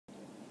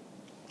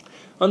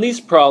On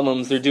these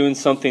problems, they're doing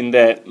something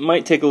that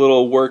might take a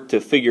little work to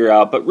figure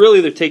out, but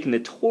really they're taking the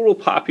total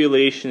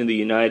population of the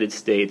United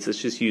States.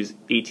 Let's just use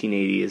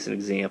 1880 as an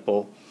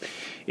example.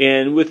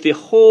 And with the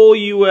whole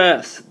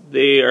U.S.,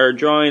 they are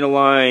drawing a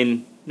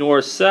line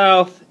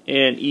north-south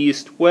and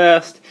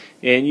east-west,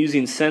 and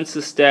using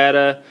census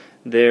data,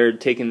 they're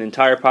taking the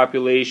entire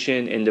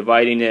population and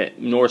dividing it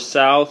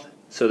north-south,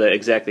 so that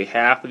exactly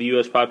half of the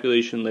U.S.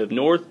 population live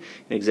north,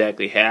 and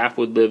exactly half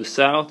would live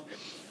south.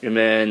 And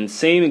then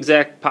same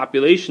exact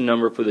population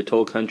number for the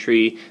total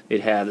country, they'd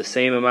have the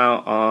same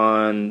amount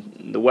on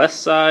the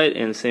west side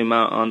and the same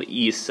amount on the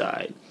east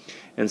side.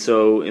 And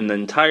so in the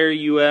entire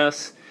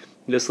U.S.,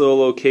 this little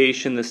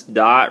location, this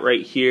dot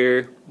right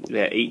here,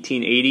 that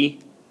 1880,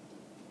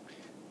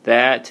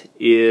 that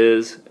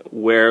is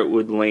where it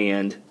would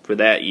land for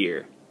that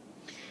year.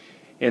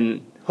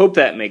 And hope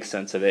that makes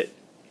sense of it.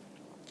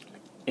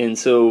 And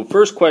so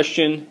first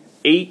question,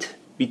 8.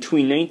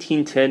 Between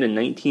 1910 and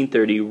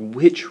 1930,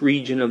 which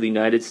region of the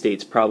United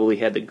States probably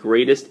had the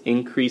greatest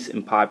increase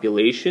in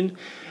population?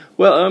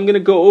 Well, I'm going to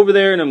go over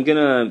there and I'm going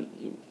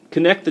to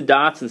connect the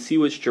dots and see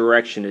which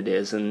direction it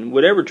is. And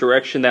whatever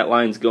direction that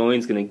line's going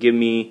is going to give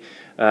me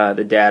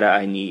the data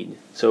I need.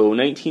 So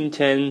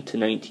 1910 to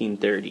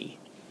 1930.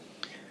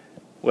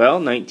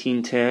 Well,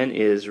 1910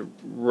 is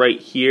right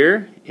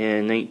here,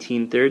 and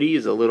 1930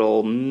 is a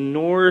little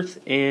north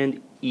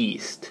and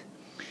east.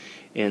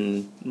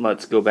 And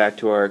let's go back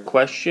to our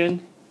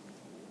question.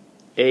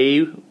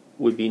 A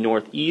would be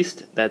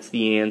northeast. That's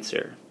the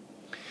answer.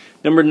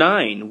 Number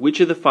 9. Which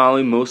of the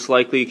following most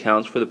likely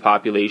accounts for the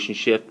population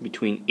shift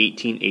between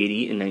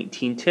 1880 and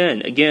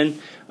 1910?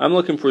 Again, I'm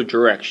looking for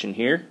direction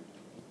here.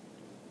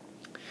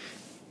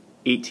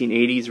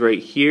 1880 is right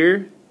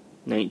here.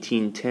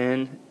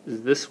 1910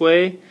 is this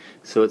way.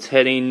 So it's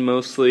heading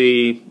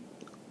mostly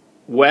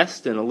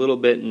west and a little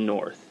bit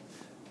north.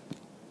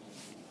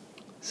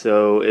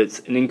 So it's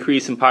an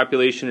increase in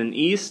population in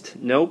east.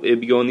 Nope, it'd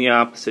be going the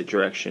opposite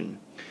direction.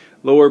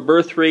 Lower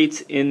birth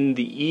rates in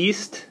the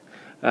east.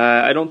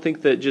 I don't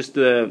think that just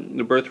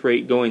the birth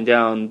rate going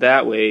down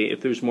that way,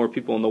 if there's more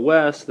people in the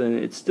west, then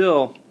it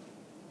still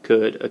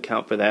could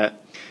account for that.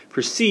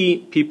 For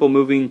C, people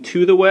moving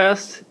to the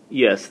west,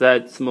 yes,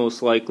 that's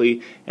most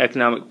likely.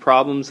 Economic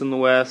problems in the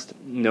west,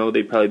 no,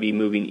 they'd probably be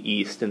moving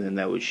east, and then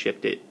that would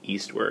shift it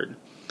eastward.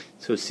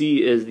 So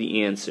C is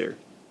the answer.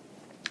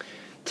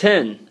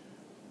 10.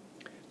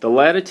 The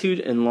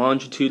latitude and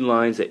longitude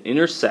lines that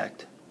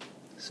intersect,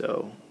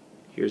 so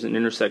here's an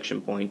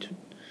intersection point,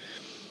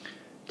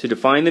 to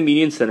define the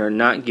median center are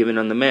not given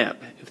on the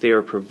map. If they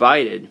are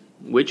provided,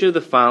 which of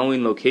the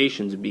following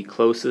locations would be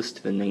closest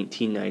to the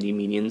 1990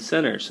 median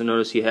center? So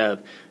notice you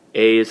have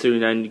A is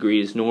 39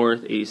 degrees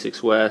north,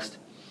 86 west,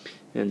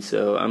 and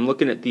so I'm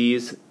looking at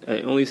these.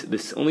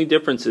 The only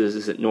difference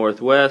is it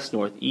northwest,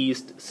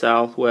 northeast,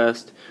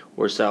 southwest,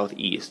 or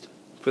southeast?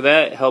 For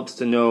that, it helps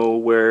to know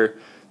where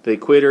the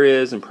equator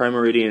is and prime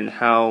meridian and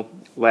how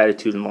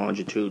latitude and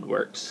longitude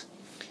works.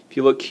 If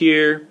you look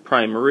here,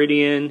 prime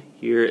meridian,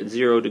 here at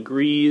 0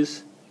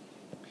 degrees,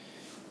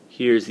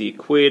 here's the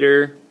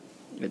equator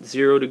at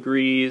 0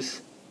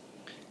 degrees,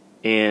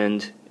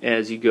 and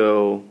as you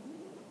go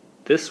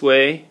this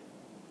way,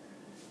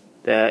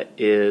 that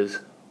is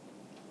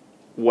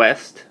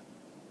west,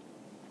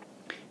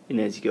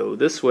 and as you go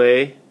this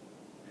way,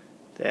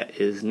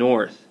 that is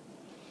north.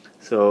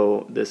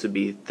 So this would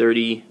be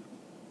 30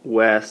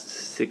 west,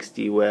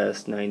 60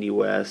 west, 90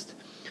 west.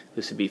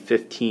 This would be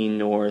 15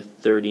 north,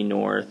 30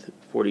 north,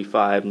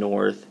 45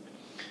 north.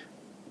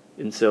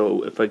 And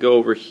so if I go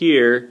over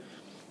here,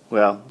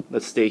 well,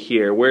 let's stay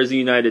here. Where's the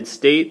United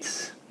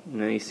States?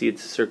 And then you see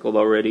it's circled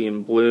already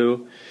in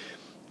blue.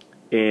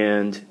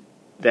 And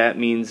that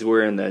means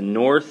we're in the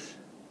north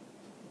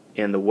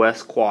and the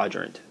west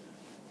quadrant.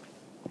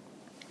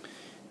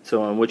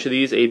 So on which of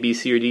these, A, B,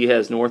 C, or D,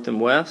 has north and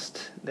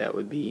west? That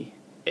would be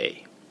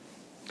A.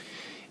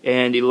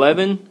 And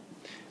 11,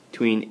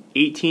 between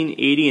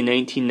 1880 and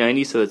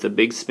 1990, so that's a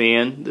big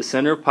span, the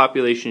center of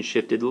population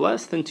shifted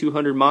less than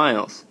 200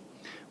 miles.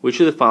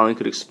 Which of the following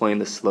could explain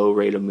the slow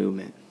rate of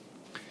movement?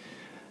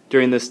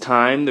 During this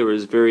time, there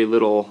was very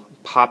little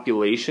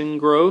population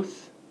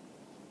growth.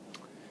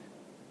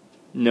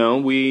 No,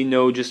 we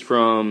know just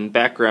from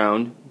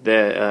background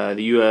that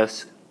the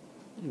U.S.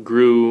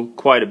 grew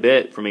quite a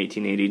bit from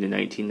 1880 to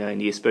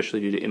 1990, especially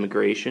due to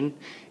immigration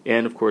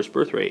and, of course,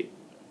 birth rate.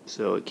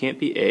 So it can't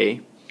be A.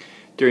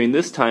 During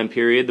this time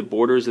period, the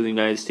borders of the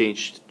United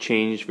States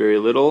changed very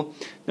little.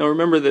 Now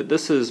remember that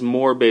this is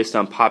more based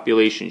on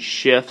population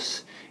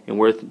shifts and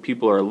where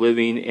people are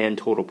living and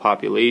total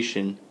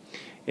population.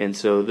 And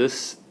so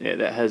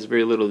that has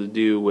very little to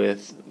do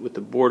with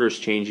the borders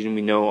changing.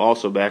 We know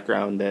also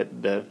background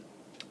that the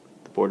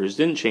borders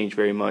didn't change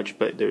very much,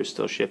 but they're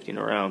still shifting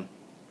around.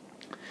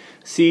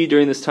 C,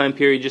 during this time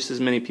period, just as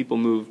many people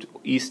moved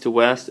east to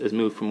west as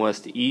moved from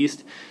west to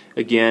east.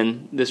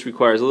 Again, this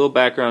requires a little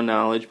background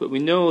knowledge, but we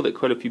know that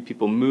quite a few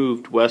people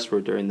moved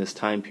westward during this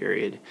time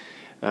period.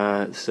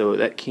 So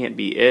that can't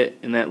be it,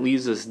 and that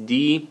leaves us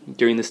D.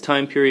 During this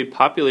time period,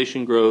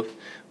 population growth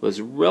was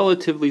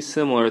relatively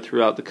similar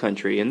throughout the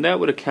country, and that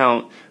would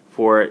account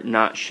for it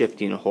not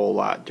shifting a whole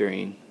lot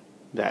during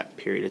that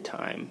period of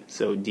time.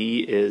 So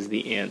D is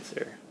the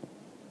answer.